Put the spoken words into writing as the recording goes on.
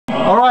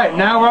Alright,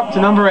 now we're up to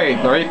number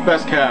 8, our 8th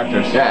best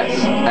characters. Yes,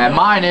 and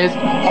mine is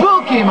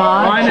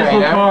Pokemon. Mine is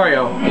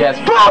Lucario. Yes,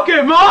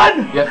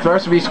 Pokemon! Yes,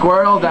 first will be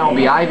Squirtle, then will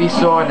be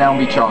Ivysaur, and then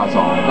will be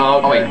Charizard. Oh,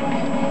 okay. Oh, wait.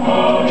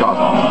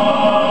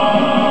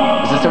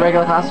 Charizard. Is this the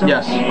regular costume?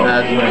 Yes,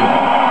 that's right.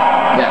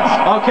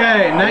 Yes.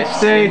 Okay, next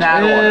stage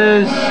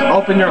is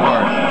Open Your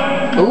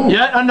Heart. Ooh.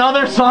 Yet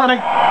another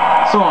Sonic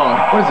song.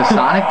 What is it,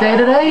 Sonic Day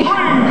today?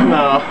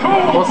 No.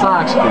 Well,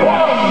 Sonic's cool.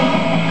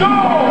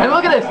 And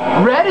look at this.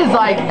 Red is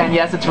like, and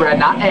yes, it's red,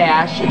 not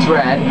Ash, it's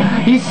red.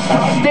 He's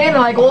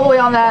standing like all the way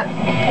on that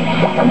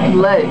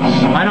ledge.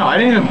 I know, I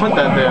didn't even put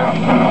that there.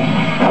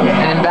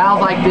 And in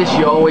battles like this,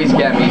 you always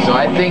get me, so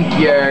I think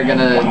you're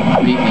gonna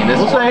beat me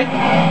this way.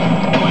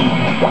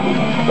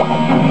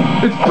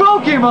 It's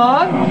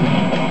Pokemon!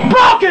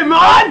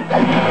 Pokemon!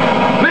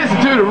 Listen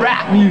to the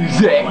rap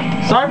music!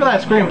 Sorry for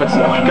that scream, but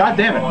god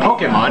damn it,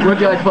 Pokemon. What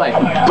do you like to play?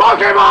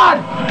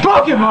 Pokemon!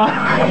 Pokemon!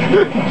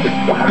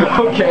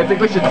 Okay, I think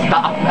we should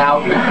stop now.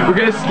 We're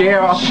gonna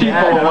scare off people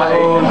away.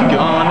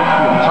 Gone.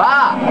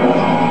 Ah!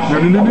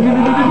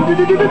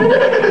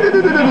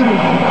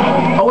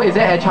 Oh wait, is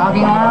that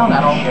hedgehogging around?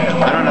 I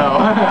don't know.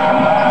 I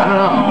don't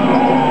know.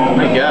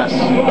 I guess.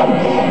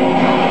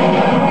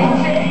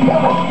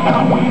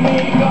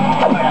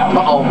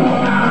 Uh-oh.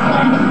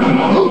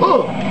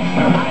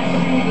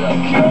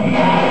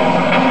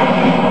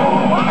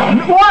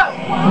 What?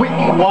 Wait,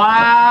 wow!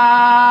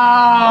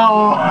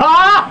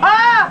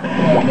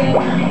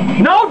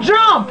 No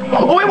jump!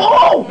 oh wait,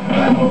 whoa!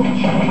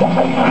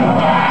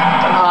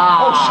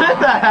 Oh shit,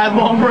 that had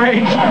long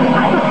range.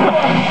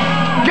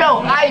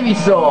 Go,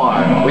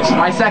 Ivysaur! Which is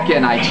my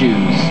second I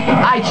choose.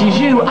 I choose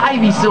you,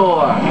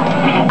 Ivysaur!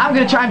 I'm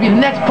gonna try and be the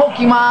next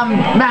Pokemon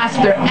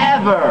master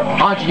ever!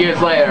 100 years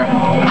later.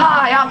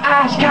 Hi, I'm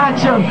Ash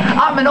Ketchum!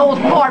 I'm an old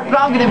fart, but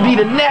I'm gonna be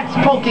the next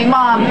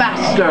Pokemon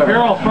master!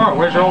 You're all fart.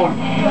 Where's your old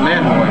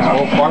man voice?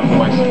 Old fart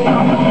voice.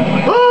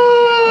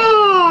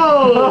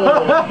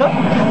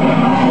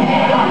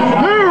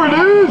 There it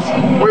is!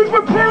 Where's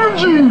my prune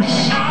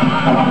juice?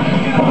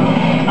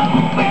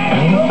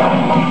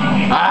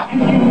 Ah!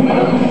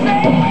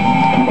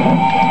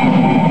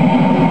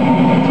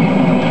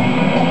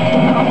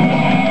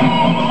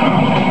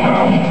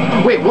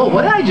 Wait, whoa,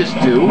 what did I just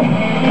do?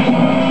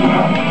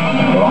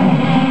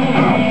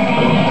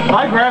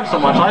 I grabbed so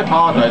much, I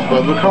apologize,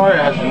 but Lucario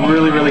has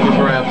really, really good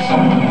grabs.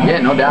 Yeah,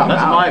 no doubt.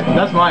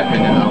 That's my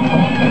opinion, though.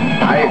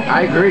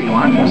 I agree,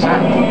 100%.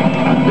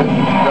 Good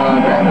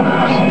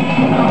grabbers.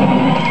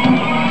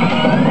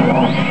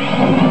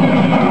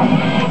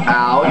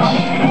 Ouch.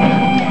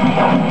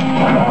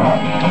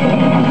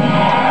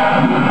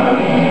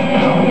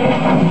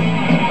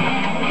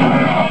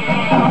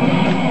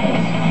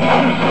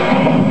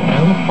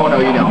 Oh no,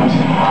 you don't.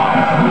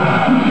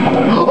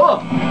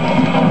 Oh!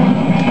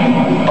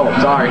 Oh,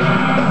 sorry.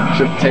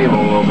 Shook the table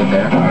a little bit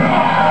there.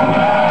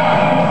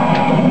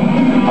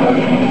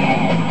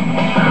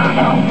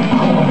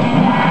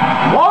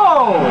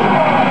 Whoa!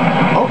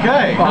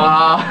 Okay.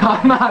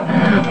 I'm not.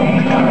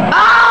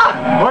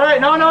 Ah! All right,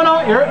 no.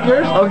 You're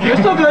okay. You're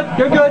still good.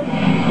 You're good.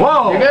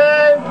 Whoa. You're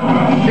good.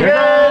 You're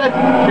good.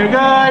 You're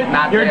good.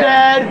 Not You're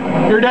dead.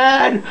 dead. You're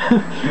dead.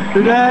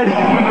 You're dead.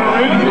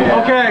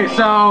 Yeah. Okay,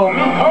 so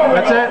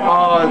that's it.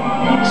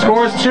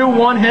 Scores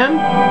 2-1 him.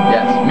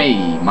 Yes,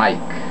 me, Mike.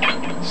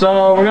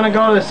 So we're gonna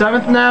go to the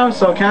 7th now.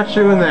 So catch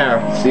you in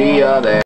there. See ya there.